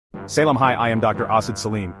Salem, hi, I am Dr. Asad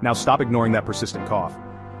Saleem. Now stop ignoring that persistent cough.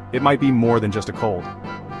 It might be more than just a cold.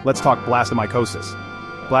 Let's talk blastomycosis.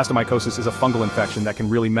 Blastomycosis is a fungal infection that can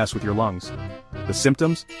really mess with your lungs. The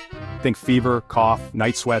symptoms? Think fever, cough,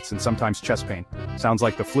 night sweats, and sometimes chest pain. Sounds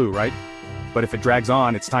like the flu, right? But if it drags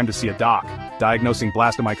on, it's time to see a doc. Diagnosing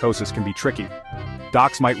blastomycosis can be tricky.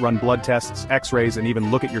 Docs might run blood tests, x-rays, and even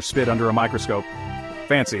look at your spit under a microscope.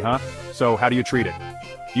 Fancy, huh? So how do you treat it?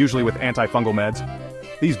 Usually with antifungal meds.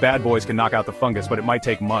 These bad boys can knock out the fungus, but it might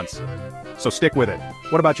take months. So stick with it.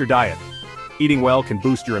 What about your diet? Eating well can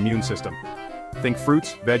boost your immune system. Think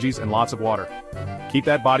fruits, veggies, and lots of water. Keep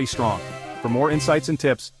that body strong. For more insights and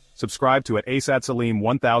tips, subscribe to Asad Saleem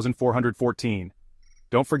 1414.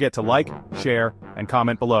 Don't forget to like, share, and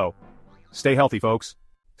comment below. Stay healthy, folks.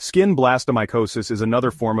 Skin blastomycosis is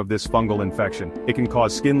another form of this fungal infection. It can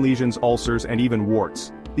cause skin lesions, ulcers, and even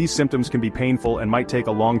warts. These symptoms can be painful and might take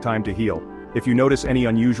a long time to heal. If you notice any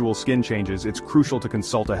unusual skin changes, it's crucial to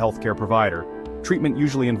consult a healthcare provider. Treatment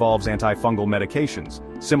usually involves antifungal medications,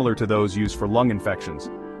 similar to those used for lung infections.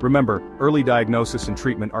 Remember, early diagnosis and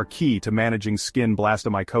treatment are key to managing skin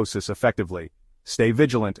blastomycosis effectively. Stay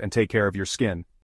vigilant and take care of your skin.